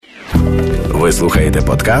Ви слухаєте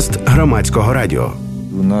подкаст Громадського радіо.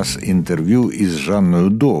 У нас інтерв'ю із Жанною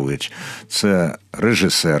Довгич. Це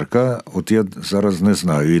режисерка, от я зараз не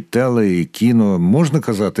знаю, і теле, і кіно, можна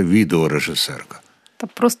казати відеорежисерка? Та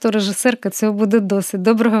просто режисерка, цього буде досить.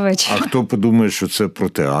 Доброго вечора. А хто подумає, що це про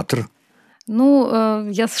театр? Ну,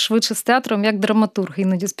 я швидше з театром як драматург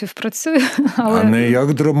іноді співпрацюю. Але... А не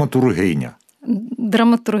як драматургиня?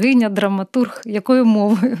 Драматургиня, драматург, якою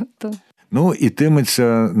мовою? Ну,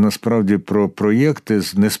 ітиметься, насправді, про проєкти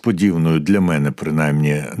з несподіваною, для мене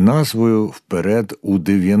принаймні, назвою «Вперед у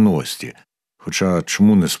 90-ті». Хоча,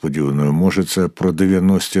 чому несподіваною? Може, це про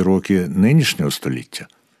 90-ті роки нинішнього століття?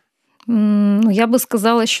 Я би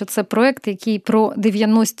сказала, що це проєкт, який про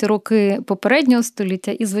 90-ті роки попереднього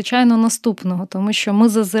століття і, звичайно, наступного, тому що ми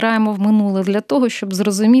зазираємо в минуле для того, щоб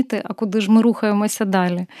зрозуміти, а куди ж ми рухаємося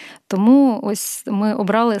далі. Тому ось ми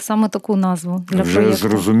обрали саме таку назву для проєкту. Вже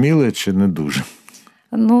зрозуміли чи не дуже?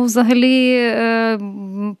 Ну, взагалі,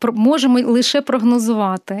 можемо лише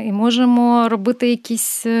прогнозувати і можемо робити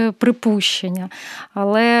якісь припущення.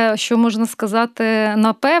 Але що можна сказати,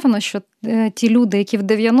 напевно, що ті люди, які в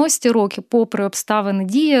 90-ті роки попри обставини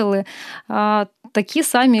діяли, такі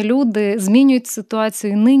самі люди змінюють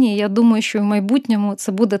ситуацію нині. Я думаю, що в майбутньому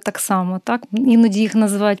це буде так само. Так? Іноді їх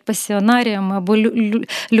називають пасіонаріями або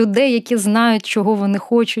людей, які знають, чого вони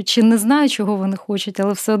хочуть, чи не знають, чого вони хочуть,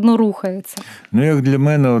 але все одно рухаються. Ну, як для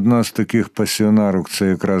мене, одна з таких пасіонарок – це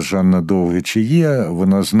якраз Жанна Довгич і є.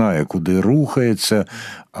 Вона знає, куди рухається,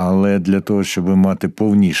 але для того, щоб мати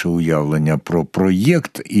повніше уявлення про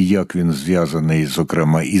проєкт і як він зв'язаний,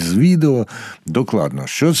 зокрема, із відео, докладно.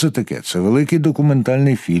 Що це таке? Це великий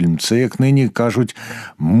документальний фільм, це, як нині кажуть,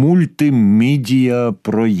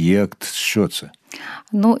 мультимедіа-проєкт. Що це?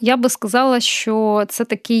 Ну, я би сказала, що це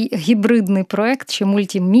такий гібридний проєкт, чи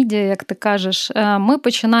мультимедіа, як ти кажеш. Ми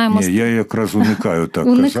починаємо... Ні, я якраз уникаю так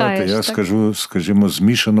казати. Я скажу, скажімо,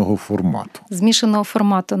 змішаного формату. Змішаного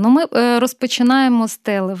формату. Ну, ми розпочинаємо з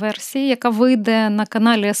телеверсії, яка вийде на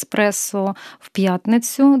каналі Еспресо в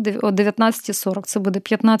п'ятницю о 19:40. Це буде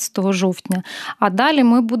 15 жовтня. А далі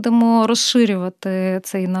ми будемо розширювати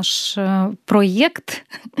цей наш проєкт,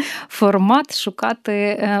 формат,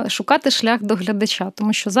 шукати шлях до глядача.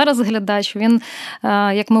 Тому що зараз глядач, він,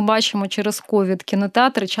 як ми бачимо, через ковід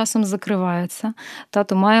кінотеатри часом закриваються.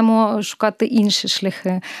 То маємо шукати інші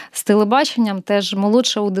шляхи. З телебаченням теж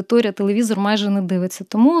молодша аудиторія, телевізор майже не дивиться.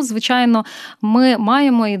 Тому, звичайно, ми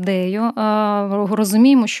маємо ідею,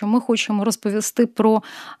 розуміємо, що ми хочемо розповісти про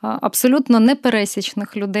абсолютно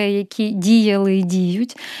непересічних людей, які діяли і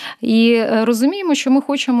діють. І розуміємо, що ми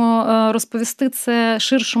хочемо розповісти це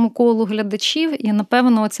ширшому колу глядачів. І,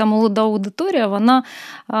 напевно, ця молода аудиторія, вона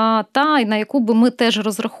та, на яку би ми теж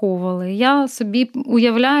розраховували. Я собі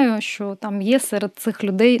уявляю, що там є серед цих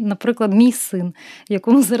людей, наприклад, мій син,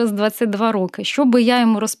 якому зараз 22 роки. Що би я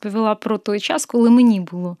йому розповіла про той час, коли мені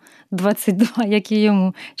було 22, як і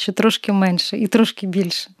йому, чи трошки менше, і трошки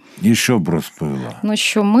більше. І що б розповіла? Ну,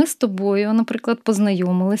 що ми з тобою, наприклад,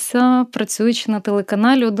 познайомилися, працюючи на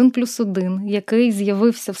телеканалі «1+1», який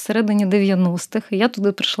з'явився всередині 90-х. Я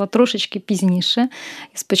туди прийшла трошечки пізніше.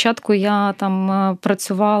 І спочатку я там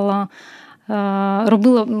працювала,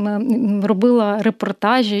 робила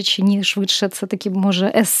репортажі, чи ні, швидше це такі,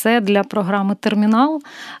 може, есе для програми «Термінал»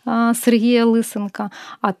 Сергія Лисенка.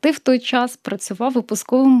 А ти в той час працював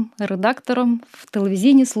випусковим редактором в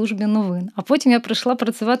телевізійній службі новин. А потім я прийшла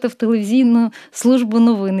працювати в телевізійну службу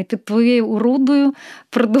новин і під твоєю орудою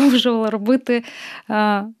продовжувала робити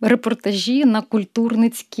репортажі на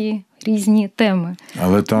культурницькі різні теми.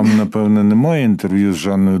 Але там, напевно, немає інтерв'ю з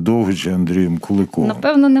Жанною Довгич і Андрієм Куликовим?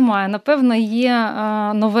 Напевно, немає. Напевно, є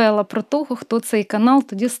новела про того, хто цей канал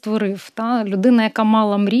тоді створив. Людина, яка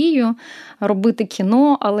мала мрію робити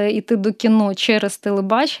кіно, але йти до кіно через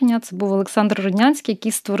телебачення. Це був Олександр Роднянський,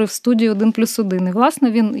 який створив студію «1+1». І,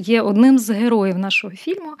 власне, він є одним з героїв нашого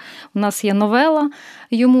фільму. У нас є новела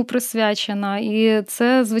йому присвячена. І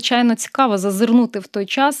це, звичайно, цікаво зазирнути в той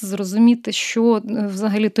час, зрозуміти, що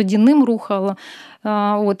взагалі тоді ним рухало.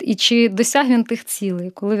 І чи досяг він тих цілей,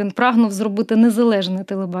 коли він прагнув зробити незалежне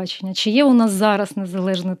телебачення? Чи є у нас зараз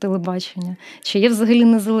незалежне телебачення? Чи є взагалі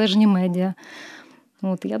незалежні медіа?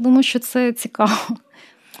 Я думаю, що це цікаво.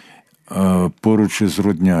 Поруч із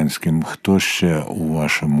Роднянським, хто ще у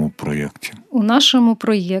вашому проєкті? У нашому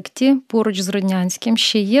проєкті поруч з Роднянським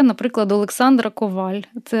ще є, наприклад, Олександра Коваль.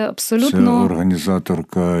 Це абсолютно... Це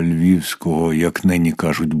організаторка Львівського, як нині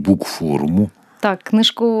кажуть, букфоруму. Так,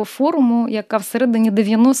 книжкового форуму, яка всередині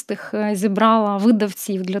 90-х зібрала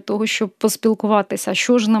видавців для того, щоб поспілкуватися,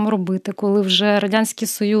 що ж нам робити, коли вже Радянський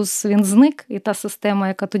Союз, він зник, і та система,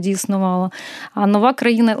 яка тоді існувала, а нова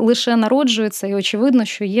країна лише народжується, і очевидно,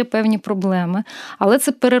 що є певні проблеми. Але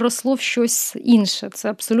це переросло в щось інше. Це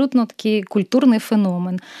абсолютно такий культурний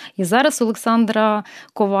феномен. І зараз Олександра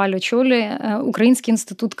Коваль очолює Український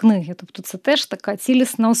інститут книги. Тобто це теж така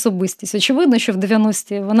цілісна особистість. Очевидно, що в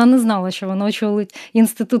 90-ті вона не знала, що вона очолить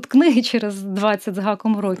інститут книги через 20 з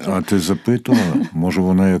гаком років. А ти запитувала? Може,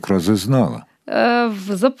 вона якраз і знала?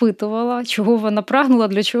 Запитувала, чого вона прагнула,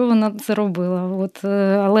 для чого вона це робила.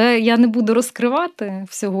 Але я не буду розкривати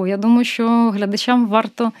всього. Я думаю, що глядачам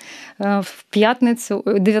варто в п'ятницю о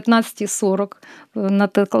 19:40 на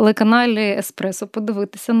телеканалі «Еспресо»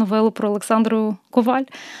 подивитися новелу про Олександру Коваль.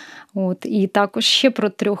 І також ще про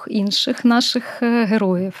 3 інших наших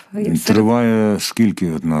героїв. Триває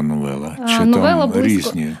скільки одна новела? Чи новела там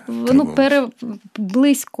різні?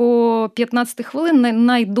 Близько 15 хвилин.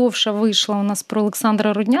 Найдовша вийшла у нас про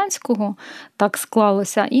Олександра Руднянського, так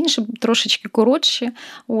склалося. Інші трошечки коротші.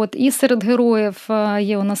 І серед героїв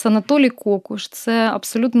є у нас Анатолій Кокуш. Це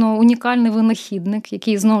абсолютно унікальний винахідник,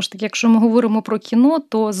 який, знову ж таки, якщо ми говоримо про кіно,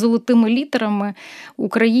 то золотими літерами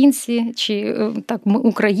українці, чи так,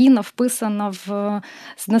 Україна вписана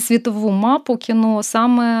на світову мапу кіно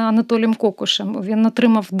саме Анатолієм Кокушем. Він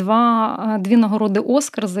отримав 2 нагороди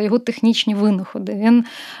 «Оскар» за його технічні винаходи. Він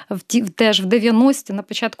теж в 90-ті, на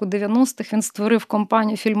початку 90-х, він створив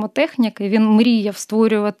компанію «Фільмотехніка», і він мріяв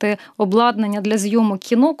створювати обладнання для зйомок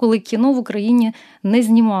кіно, коли кіно в Україні не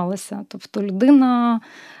знімалося. Тобто людина...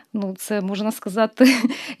 це можна сказати,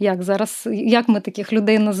 як ми таких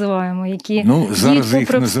людей називаємо, які зараз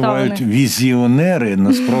їх називають візіонери,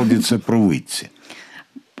 насправді це провидці.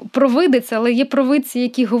 Провидець, але є провидці,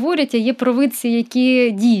 які говорять, а є провидці,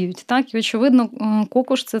 які діють. Так? І, очевидно,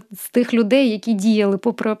 Кокуш – це з тих людей, які діяли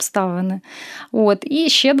попри обставини. І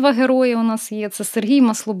ще 2 герої у нас є. Це Сергій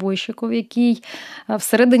Маслобойщиков, який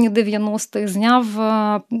всередині 90-х зняв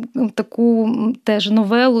таку теж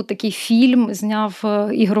новелу, такий фільм, зняв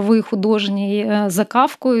ігровий художній «За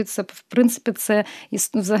Кафкою». Це, в принципі, це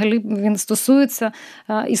взагалі він стосується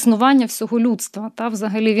існування всього людства. Та?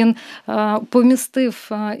 Взагалі він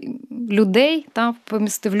помістив людей,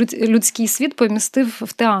 помістив людський світ, помістив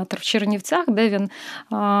в театр в Чернівцях, де він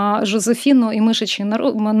Жозефіно і Мишачий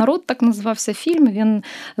народ, так називався фільм. Він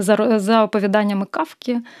за оповіданнями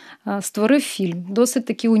Кафки створив фільм. Досить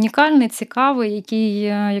такий унікальний, цікавий, який,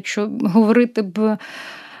 якщо говорити б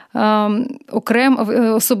окремо,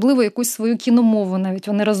 особливо якусь свою кіномову навіть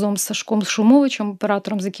вони разом з Сашком Шумовичем,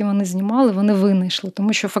 оператором, з яким вони знімали, вони винайшли.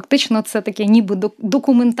 Тому що фактично це таке ніби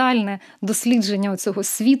документальне дослідження цього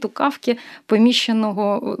світу Кафки,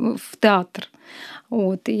 поміщеного в театр.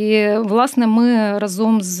 І, власне, ми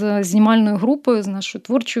разом з знімальною групою, з нашою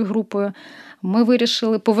творчою групою, ми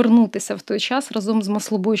вирішили повернутися в той час разом з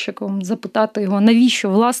Маслобойщиковим, запитати його, навіщо,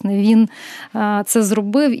 власне, він це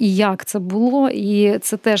зробив і як це було. І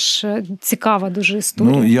це теж цікава дуже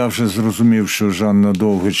історія. Я вже зрозумів, що Жанна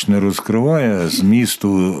Довгич не розкриває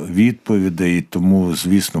змісту відповідей, тому,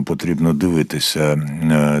 звісно, потрібно дивитися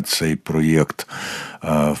цей проєкт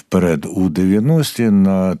 «Вперед» у 90-ті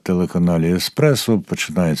на телеканалі «Еспресо».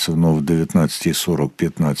 Починається воно в 19:40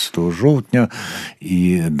 15 жовтня.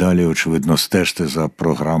 І далі, очевидно, стежте за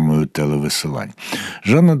програмою телевисилань.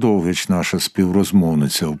 Жанна Довгич, наша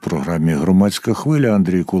співрозмовниця у програмі «Громадська хвиля».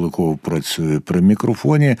 Андрій Куликов працює при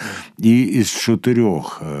мікрофоні. І із 4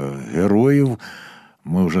 героїв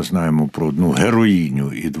ми вже знаємо про 1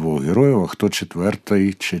 героїню і 2 героїв, а хто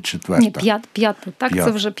 4-й чи 4-та? Ні, 5-й. Так,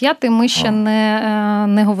 це вже 5-й. Ми ще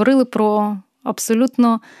не говорили про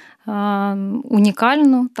абсолютно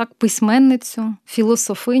унікальну письменницю,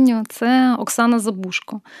 філософиню. Це Оксана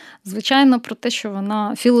Забушко. Звичайно, про те, що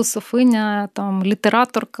вона філософиня,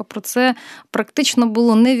 літераторка, про це практично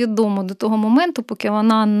було невідомо до того моменту, поки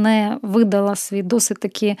вона не видала свій досить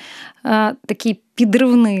такий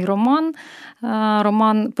підривний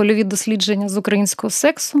роман «Польові дослідження з українського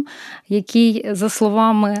сексу», який, за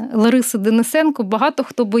словами Лариси Денисенко, багато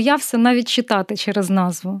хто боявся навіть читати через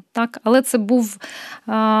назву. Так? Але це був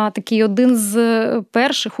такий один з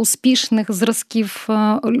перших успішних зразків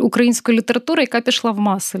української літератури, яка пішла в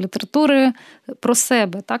маси. Літератури про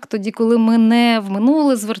себе. Так? Тоді, коли ми не в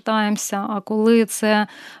минуле звертаємося, а коли це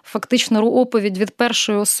фактично оповідь від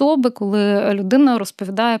першої особи, коли людина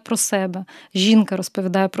розповідає про себе. Жінка жінка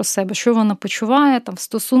розповідає про себе, що вона почуває там в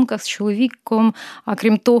стосунках з чоловіком, а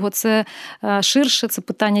крім того, це ширше, це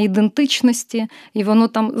питання ідентичності, і воно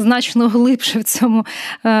там значно глибше в цьому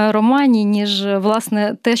романі, ніж,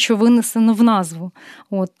 власне, те, що винесено в назву.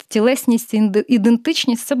 Тілесність і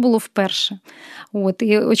ідентичність – це було вперше.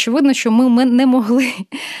 І очевидно, що ми не могли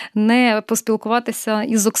не поспілкуватися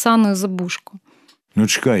із Оксаною Забужко. Ну,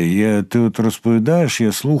 чекай, ти от розповідаєш,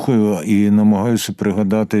 я слухаю і намагаюся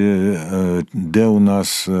пригадати, де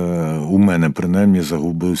у мене, принаймні,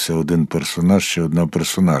 загубився один персонаж чи одна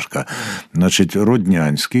персонажка. Значить,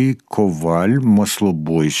 Роднянський, Коваль,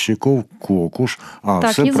 Маслобойщиков, Кокуш,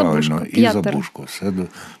 все і правильно, Забужко. і Забужко. Все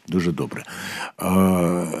дуже добре.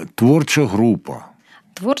 Творча група.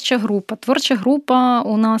 Творча група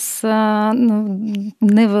у нас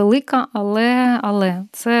невелика, але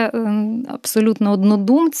це абсолютно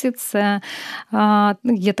однодумці. Це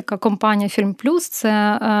є така компанія «Фільм Плюс»,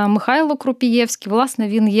 це Михайло Крупієвський. Власне,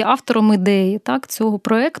 він є автором ідеї цього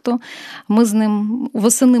проєкту. Ми з ним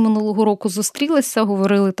восени минулого року зустрілися,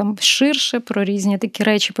 говорили там ширше про різні такі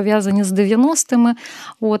речі, пов'язані з 90-ми.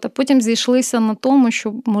 А потім зійшлися на тому,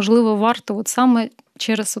 що, можливо, варто саме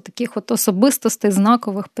через таких особистостей,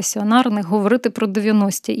 знакових, пасіонарних, говорити про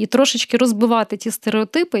 90-ті і трошечки розбивати ті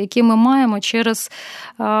стереотипи, які ми маємо через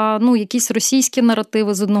якісь російські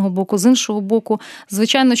наративи з одного боку, з іншого боку.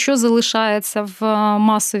 Звичайно, що залишається в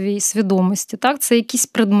масовій свідомості? Це якісь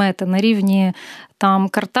предмети на рівні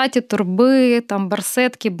картаті торби,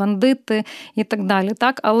 барсетки, бандити і так далі.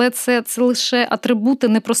 Але це лише атрибути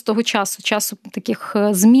непростого часу таких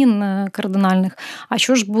змін кардинальних. А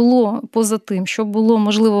що ж було поза тим? Що було,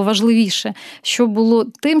 можливо, важливіше? Що було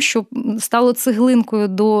тим, що стало цеглинкою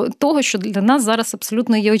до того, що для нас зараз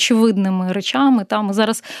абсолютно є очевидними речами? Ми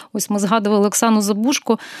зараз, ми згадували Оксану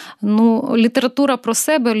Забужко, література про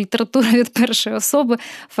себе, література від першої особи.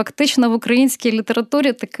 Фактично в українській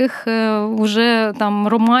літературі таких вже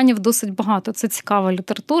романів досить багато. Це цікава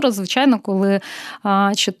література, звичайно, коли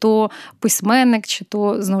чи то письменник, чи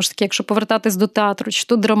то, знову ж таки, якщо повертатись до театру, чи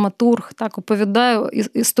то драматург, оповідає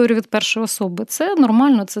історію від першої особи. Це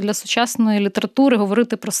нормально, це для сучасної літератури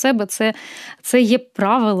говорити про себе, це є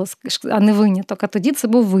правило, а не виняток. А тоді це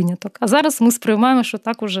був виняток. А зараз ми сприймаємо, що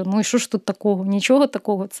так уже, і що ж тут такого? Нічого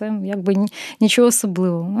такого, це нічого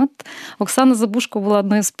особливого. Оксана Забужко була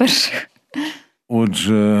одною з перших.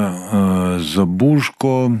 Отже,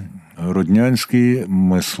 Забужко, Роднянський,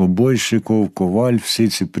 Маслобойщиков, Коваль, всі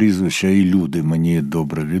ці прізвища і люди мені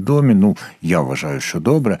добре відомі. Я вважаю, що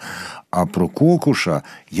добре. А про Кокуша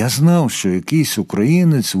я знав, що якийсь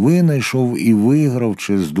українець винайшов і виграв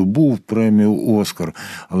чи здобув премію «Оскар».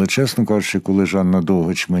 Але, чесно кажучи, коли Жанна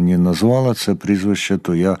Довгич мені назвала це прізвище,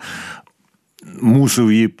 то я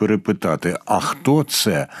мусив її перепитати, а хто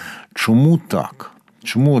це? Чому так?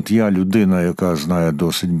 Чому я людина, яка знає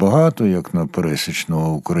досить багато, як на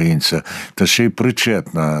пересічного українця, та ще й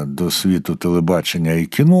причетна до світу телебачення і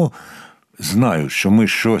кіно, знаю, що ми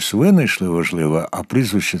щось винайшли важливе, а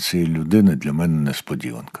прізвище цієї людини для мене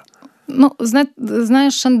несподіванка.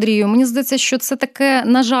 Знаєш, Андрію, мені здається, що це таке,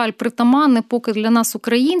 на жаль, притаманне поки для нас,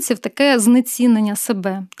 українців, таке знецінення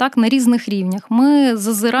себе, на різних рівнях. Ми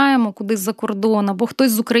зазираємо кудись за кордон, або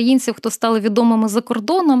хтось з українців, хто стали відомими за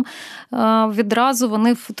кордоном, відразу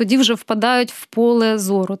вони тоді вже впадають в поле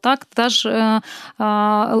зору. Та ж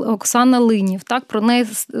Оксана Линів, про неї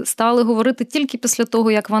стали говорити тільки після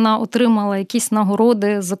того, як вона отримала якісь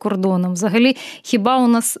нагороди за кордоном. Взагалі, хіба у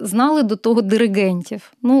нас знали до того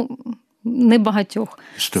диригентів? Небагатьох.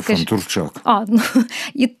 Стефан Турчак.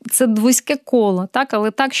 І це вузьке коло,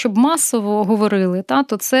 але так, щоб масово говорили,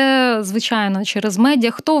 то це, звичайно, через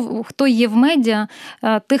медіа. Хто є в медіа,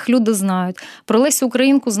 тих люди знають. Про Лесю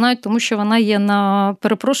Українку знають, тому що вона є на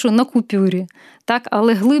купюрі.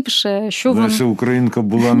 Але глибше, що вона... Леся Українка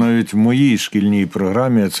була навіть в моїй шкільній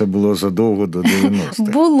програмі, а це було задовго до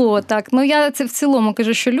 90-х. Було, так. Я це в цілому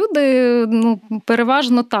кажу, що люди,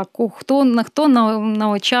 переважно так, хто на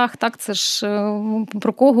очах, це ж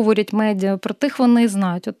про кого говорять медіа, про тих вони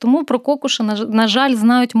знають. Тому про Кокуша, на жаль,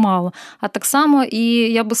 знають мало. А так само, і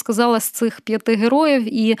я би сказала, з цих 5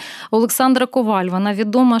 героїв, і Олександра Коваль, вона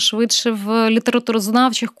відома швидше в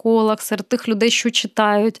літературознавчих колах, серед тих людей, що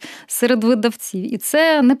читають, серед видавців. І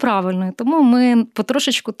це неправильно. Тому ми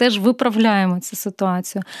потрошечку теж виправляємо цю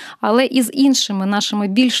ситуацію. Але і з іншими нашими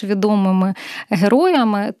більш відомими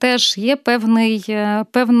героями теж є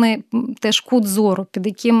певний теж кут зору, під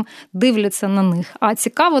яким дивляться на них, а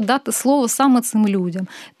цікаво дати слово саме цим людям.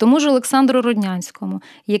 Тому ж Олександру Роднянському,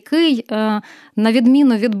 який, на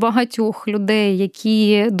відміну від багатьох людей,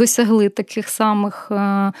 які досягли таких самих,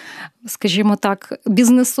 скажімо так,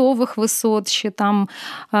 бізнесових висот, чи там,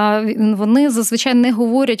 вони зазвичай не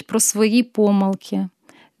говорять про свої помилки,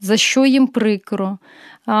 за що їм прикро,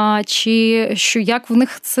 чи що як в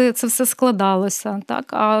них це все складалося.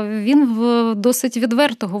 Так? А він досить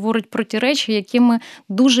відверто говорить про ті речі, які ми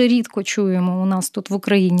дуже рідко чуємо у нас тут в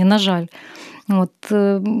Україні, на жаль.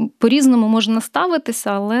 По-різному можна ставитися,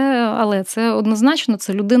 але це однозначно,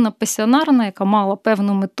 це людина пасіонарна, яка мала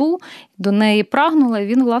певну мету, до неї прагнула, і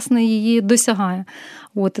він, власне, її досягає.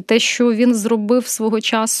 І те, що він зробив свого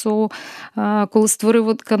часу, коли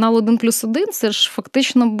створив канал 1+1, це ж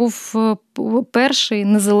фактично був перший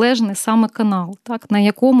незалежний саме канал, так, на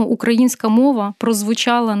якому українська мова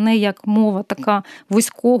прозвучала не як мова така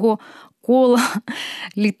вузького кола,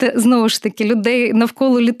 знову ж таки, людей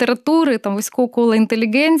навколо літератури, там, вузького кола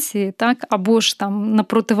інтелігенції, так, або ж там на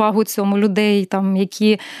противагу цьому людей, там,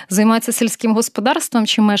 які займаються сільським господарством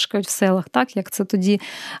чи мешкають в селах, так, як це тоді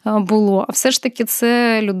було. А все ж таки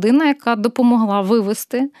це людина, яка допомогла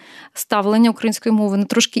вивести ставлення української мови на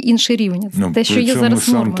трошки інший рівень. Те, що є зараз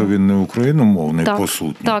нормою. Сам-то він не україномовний, по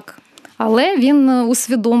суті. Так. Але він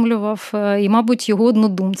усвідомлював, і, мабуть, його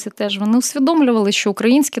однодумці теж, вони усвідомлювали, що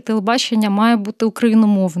українське телебачення має бути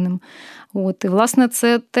україномовним. І, власне,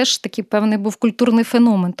 це теж такий певний був культурний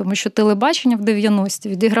феномен, тому що телебачення в 90-ті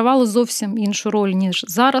відігравало зовсім іншу роль, ніж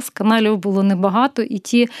зараз. Каналів було небагато, і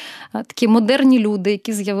ті такі модерні люди,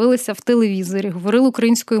 які з'явилися в телевізорі, говорили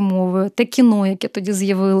українською мовою, те кіно, яке тоді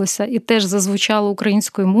з'явилося, і теж зазвучало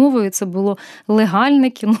українською мовою, це було легальне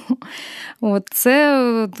кіно.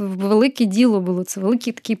 Це велике діло було, це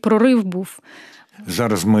великий такий прорив був.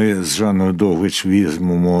 Зараз ми з Жанною Довгич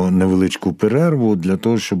візьмемо невеличку перерву для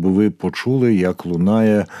того, щоб ви почули, як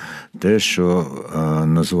лунає те, що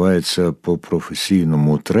називається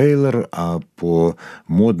по-професійному трейлер, а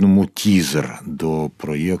по-модному тізер до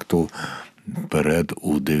проєкту «Вперед»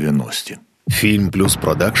 у 90-ті. Фільм плюс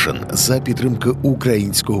продакшн за підтримки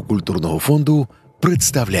Українського культурного фонду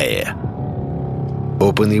представляє.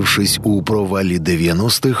 Опинившись у провалі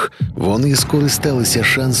 90-х, вони скористалися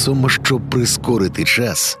шансом, щоб прискорити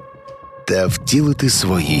час та втілити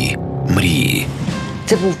свої мрії.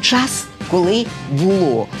 Це був час, коли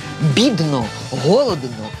було бідно,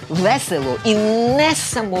 голодно, весело і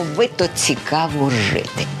несамовито цікаво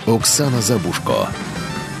жити. Оксана Забушко.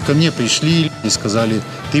 Ко мне пришли и сказали: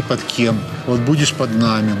 ты под кем? Вот будешь под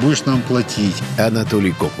нами, будешь нам платить.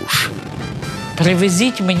 Анатолій Кокуш.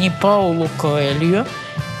 Привезіть мені Паулу Коельо,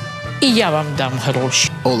 і я вам дам гроші.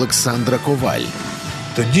 Олександра Коваль.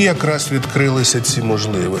 Тоді якраз відкрилися ці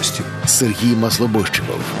можливості. Сергій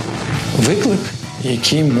Маслобощиков. Виклик,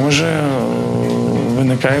 який може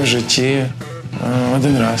виникає в житті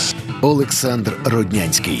один раз. Олександр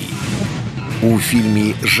Роднянський. У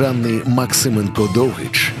фільмі Жанни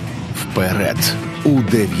Максименко-Довгич «Вперед» у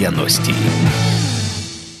 90-ті.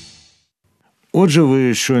 Отже,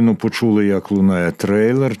 ви щойно почули, як лунає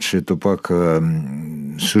трейлер, чи то пак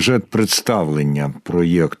сюжет представлення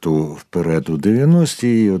проєкту «Вперед» у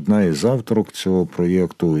 90-ті. І одна із авторок цього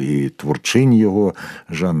проєкту і творчинь його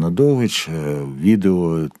Жанна Довгич,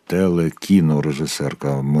 відео, кіно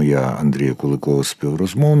режисерка моя Андрія Куликова,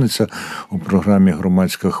 співрозмовниця у програмі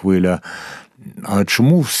 «Громадська хвиля». А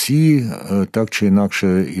чому всі так чи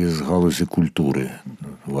інакше із галузі культури,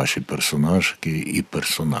 ваші персонажки і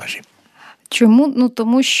персонажі? Чому?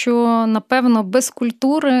 Тому що, напевно, без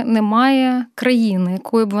культури немає країни,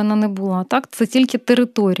 якою б вона не була. Так? Це тільки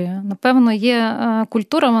територія. Напевно, є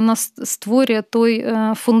культура, вона створює той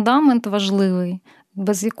фундамент важливий,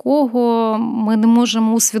 без якого ми не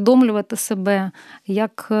можемо усвідомлювати себе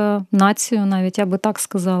як націю, навіть, я би так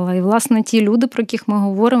сказала. І, власне, ті люди, про яких ми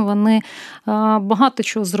говоримо, вони багато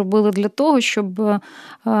чого зробили для того, щоб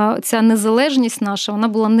ця незалежність наша, вона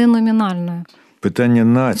була не номінальною. Питання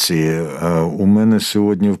нації. У мене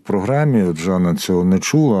сьогодні в програмі, от Жанна цього не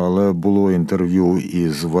чула, але було інтерв'ю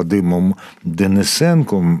із Вадимом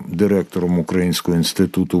Денисенком, директором Українського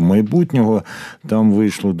інституту майбутнього. Там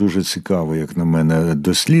вийшло дуже цікаве, як на мене,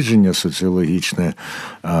 дослідження соціологічне,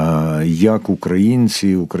 як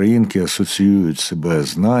українці, українки асоціюють себе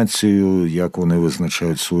з нацією, як вони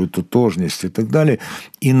визначають свою тотожність і так далі.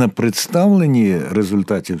 І на представленні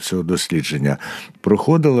результатів цього дослідження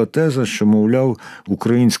проходила теза, що, мовляв,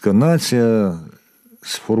 українська нація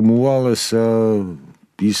сформувалася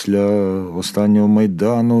після останнього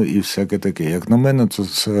Майдану і всяке таке. Як на мене,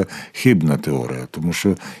 це хибна теорія, тому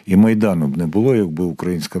що і Майдану б не було, якби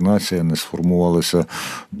українська нація не сформувалася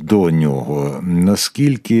до нього.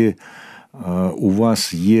 Наскільки у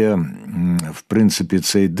вас є, в принципі,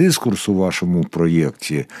 цей дискурс у вашому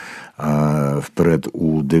проєкті «Вперед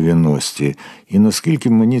у 90-ті», і наскільки,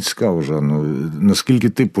 мені цікаво, Жанно, наскільки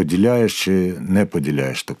ти поділяєш чи не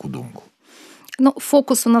поділяєш таку думку?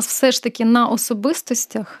 Фокус у нас все ж таки на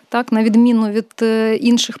особистостях, так, на відміну від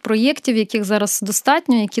інших проєктів, яких зараз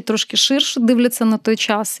достатньо, які трошки ширше дивляться на той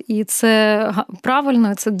час. І це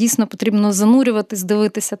правильно, і це дійсно потрібно занурюватись,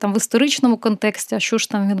 дивитися там в історичному контексті, а що ж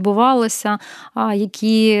там відбувалося, а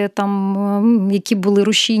які були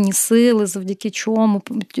рушійні сили, завдяки чому,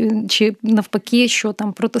 чи навпаки, що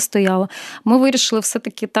там протистояло. Ми вирішили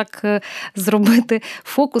все-таки так зробити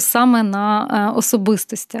фокус саме на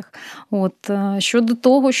особистостях. Щодо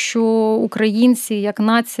того, що українці як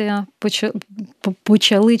нація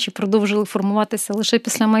почали чи продовжили формуватися лише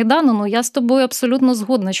після Майдану, я з тобою абсолютно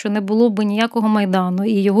згодна, що не було б ніякого Майдану,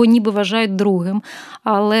 і його ніби вважають другим.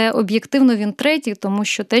 Але об'єктивно він третій, тому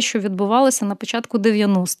що те, що відбувалося на початку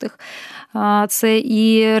 90-х, це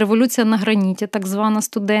і революція на граніті, так звана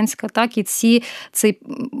студентська, так, і цей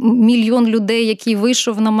мільйон людей, який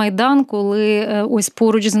вийшов на Майдан, коли ось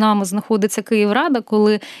поруч з нами знаходиться Київрада,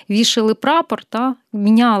 коли вішали прапор,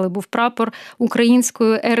 міняли, був прапор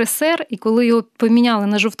Української РСР, і коли його поміняли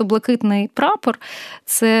на жовто-блакитний прапор,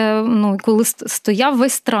 це коли стояв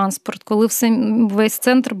весь транспорт, коли весь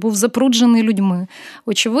центр був запруджений людьми.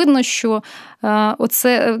 Очевидно, що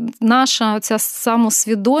наша оця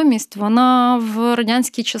самосвідомість, вона в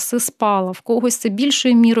радянські часи спала. В когось це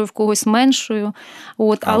більшою мірою, в когось меншою.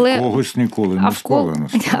 Але... в когось ніколи не спала.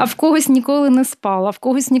 А в когось ніколи не спала, в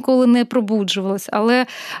когось ніколи не пробуджувалась. Але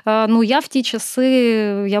я в ті часи,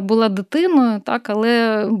 я була дитиною, так,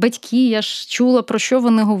 але батьки, я ж чула, про що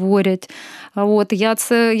вони говорять.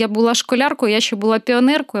 Я була школяркою, я ще була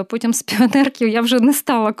піонеркою, а потім з піонерків я вже не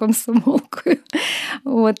стала комсомолкою.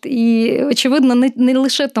 І, очевидно, не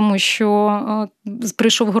лише тому, що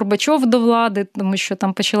прийшов Горбачов до влади, тому що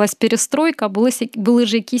там почалась перестройка, були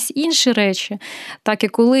ж якісь інші речі. Так, і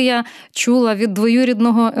коли я чула від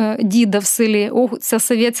двоюрідного діда в селі, ця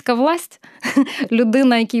совєтська власть,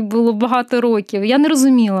 людина, якій було багато років, я не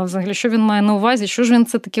розуміла взагалі, що він має на увазі, що ж він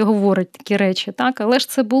це таке говорить, такі речі. Так? Але ж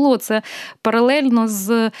це було, це паралельно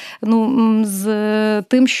з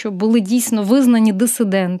тим, що були дійсно визнані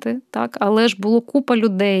дисиденти, так? Але ж було купа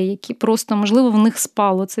людей, які просто, можливо, в них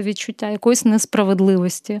спало це відчуття якоїсь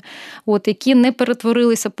несправедливості, які не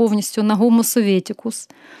перетворилися повністю на гомо-совєтікус.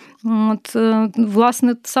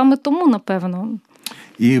 Власне, саме тому, напевно.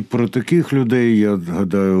 І про таких людей, я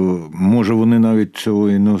гадаю, може вони навіть цього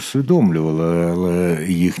і не усвідомлювали, але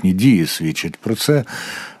їхні дії свідчать про це.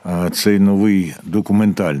 Цей новий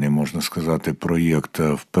документальний, можна сказати, проєкт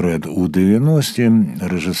 «Вперед у 90-ті»,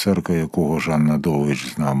 режисерка якого Жанна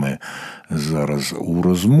Довгич з нами зараз у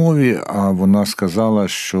розмові, а вона сказала,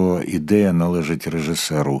 що ідея належить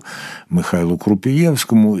режисеру Михайлу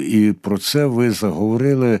Крупієвському, і про це ви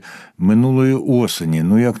заговорили минулої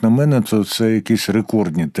осені. Як на мене, то це якісь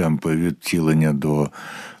рекордні темпи відтілення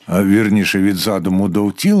від задуму до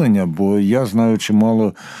втілення, бо я знаю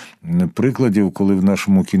чимало прикладів, коли в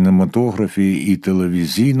нашому кінематографі і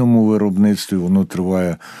телевізійному виробництві воно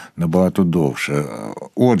триває набагато довше.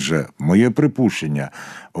 Отже, моє припущення,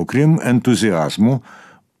 окрім ентузіазму,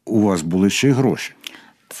 у вас були ще й гроші.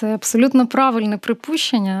 Це абсолютно правильне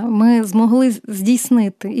припущення. Ми змогли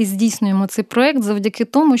здійснити і здійснюємо цей проєкт завдяки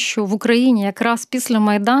тому, що в Україні якраз після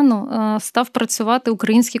Майдану став працювати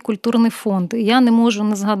Український культурний фонд. І я не можу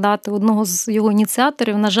не згадати одного з його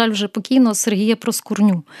ініціаторів, на жаль, вже покійного Сергія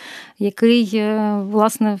Проскурню, який,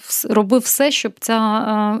 власне, робив все, щоб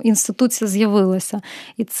ця інституція з'явилася.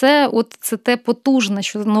 І це те потужне,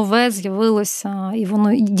 що нове з'явилося, і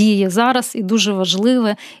воно діє зараз, і дуже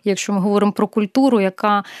важливе, якщо ми говоримо про культуру,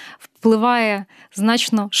 яка впливає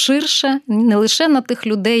значно ширше, не лише на тих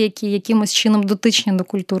людей, які якимось чином дотичні до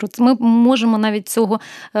культури. Ми можемо навіть цього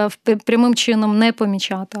прямим чином не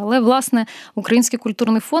помічати. Але, власне, Український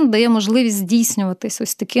культурний фонд дає можливість здійснюватись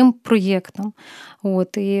ось таким проєктом.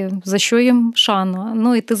 І за що їм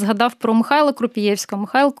шана. І ти згадав про Михайла Крупієвського.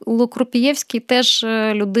 Михайло Крупієвський теж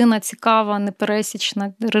людина цікава,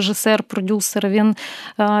 непересічна, режисер, продюсер. Він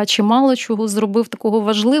чимало чого зробив такого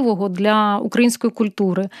важливого для української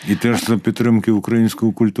культури. І теж Це ж за підтримки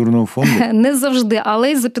Українського культурного фонду? Не завжди,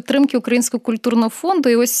 але й за підтримки Українського культурного фонду.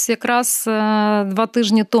 І ось якраз 2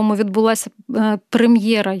 тижні тому відбулася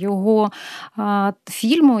прем'єра його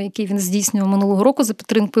фільму, який він здійснював минулого року за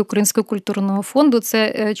підтримкою Українського культурного фонду.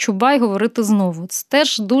 Це «Чубай. Говорити знову». Це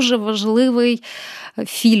теж дуже важливий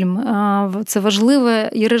фільм. Це важливе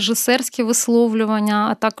і режисерське висловлювання,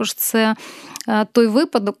 а також це той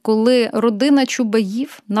випадок, коли родина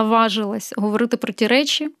Чубаїв наважилась говорити про ті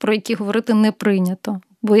речі, про які говорити не прийнято.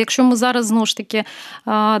 Бо якщо ми зараз, знову ж таки,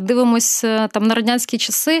 дивимося там на радянські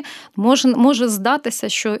часи, може здатися,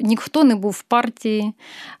 що ніхто не був в партії,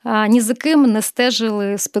 ні за ким не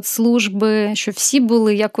стежили спецслужби, що всі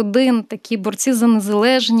були як один, такі борці за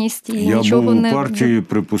незалежність. І я нічого був у не... партії,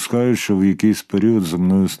 припускаю, що в якийсь період за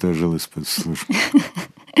мною стежили спецслужби.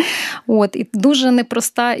 І дуже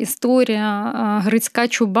непроста історія Грицька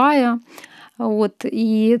Чубая.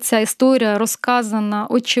 І ця історія розказана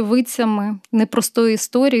очевидцями непростої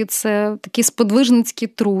історії. Це такий сподвижницький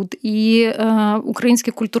труд. І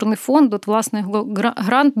Український культурний фонд, власне, його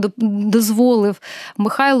грант дозволив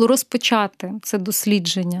Михайлу розпочати це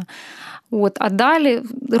дослідження. А далі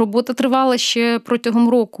робота тривала ще протягом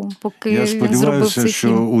року, поки він зробив цей фільм. Я сподіваюся, що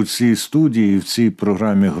у цій студії, в цій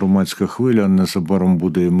програмі «Громадська хвиля» незабаром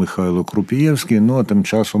буде Михайло Крупієвський. А тим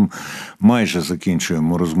часом майже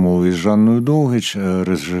закінчуємо розмову із Жанною Довгич,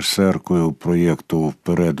 режисеркою проєкту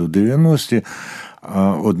 «Вперед» у 90-ті.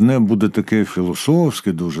 Одне буде таке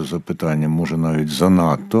філософське дуже запитання, може навіть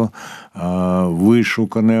занадто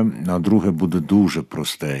вишукане, а друге буде дуже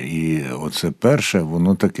просте. І оце перше,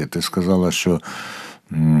 воно таке. Ти сказала, що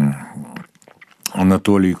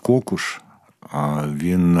Анатолій Кокуш,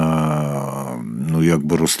 він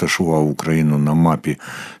якби розташував Україну на мапі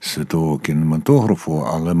світового кінематографу,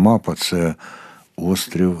 але мапа – це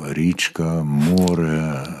острів, річка,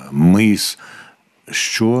 море, мис.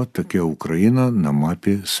 Що таке Україна на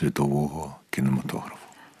мапі світового кінематографу?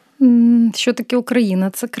 Що таке Україна?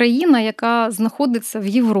 Це країна, яка знаходиться в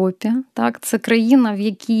Європі. Так? Це країна, в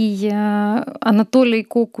якій Анатолій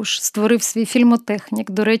Кокуш створив свій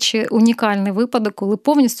фільмотехнік. До речі, унікальний випадок, коли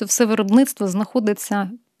повністю все виробництво знаходиться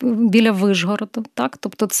біля Вишгороду. Так?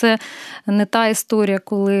 Тобто це не та історія,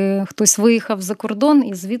 коли хтось виїхав за кордон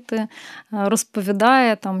і звідти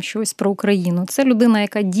розповідає там щось про Україну. Це людина,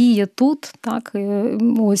 яка діє тут. Так?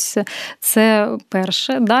 Ось це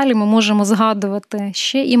перше. Далі ми можемо згадувати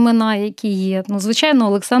ще імена, які є. Звичайно,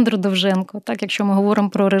 Олександр Довженко, так, якщо ми говоримо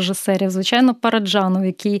про режисерів. Звичайно, Параджанов,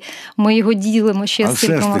 який ми його ділимо ще з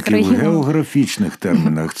кількома країнами. А все ж таки в географічних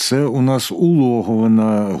термінах це у нас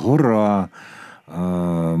Улоговина, гора,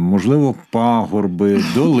 можливо, пагорби,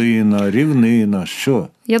 долина, рівнина, що?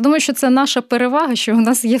 Я думаю, що це наша перевага, що у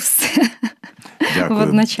нас є все. Дякую.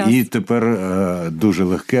 Водночас. І тепер дуже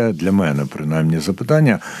легке для мене, принаймні,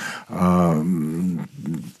 запитання,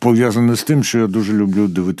 пов'язане з тим, що я дуже люблю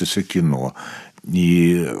дивитися кіно.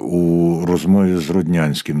 І у розмові з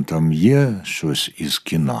Роднянським там є щось із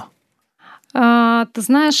кіна? Ти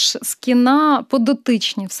знаєш, з кіна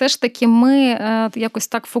подотичні. Все ж таки ми якось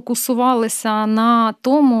так фокусувалися на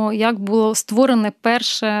тому, як було створене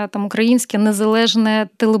перше українське незалежне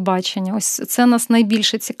телебачення. Ось це нас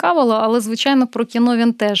найбільше цікавило, але, звичайно, про кіно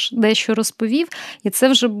він теж дещо розповів, і це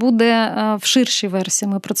вже буде в ширшій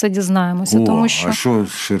версії, ми про це дізнаємося. Тому що... А що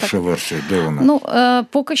ширша версія? Де вона?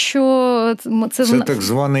 Поки що... Це так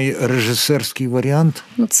званий режисерський варіант?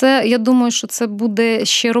 Це, я думаю, що це буде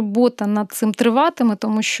ще робота над цим триватиме,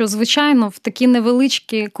 тому що, звичайно, в такі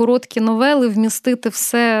невеличкі, короткі новели вмістити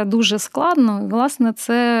все дуже складно. І, власне,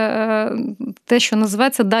 це те, що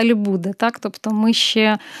називається «далі буде». Так? Тобто ми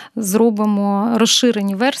ще зробимо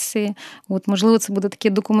розширені версії. Можливо, це буде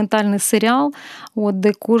такий документальний серіал,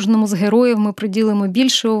 де кожному з героїв ми приділимо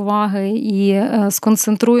більше уваги і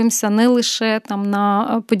сконцентруємося не лише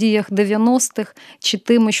на подіях 90-х чи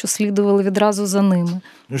тими, що слідували відразу за ними.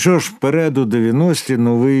 Ну що ж, «Вперед» у 90-ті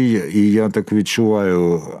новий, і я так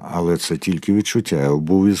відчуваю, але це тільки відчуття, я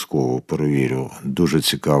обов'язково перевірю. Дуже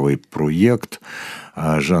цікавий проєкт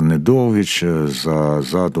Жанни Довгич за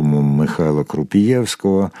задумом Михайла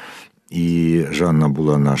Крупієвського. І Жанна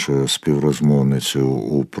була нашою співрозмовницею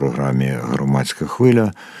у програмі «Громадська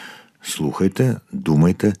хвиля». Слухайте,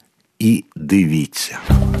 думайте і дивіться.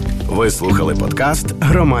 Ви слухали подкаст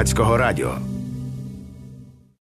Громадського радіо.